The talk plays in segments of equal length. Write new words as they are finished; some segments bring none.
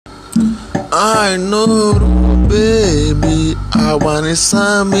I know, baby, I want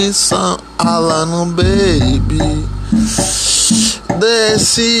some Alano, baby.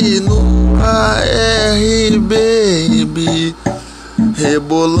 Desce no AR, baby,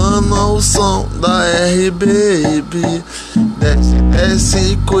 rebolando ao som da R, baby. Desce,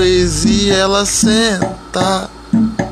 desce, coisa e ela senta.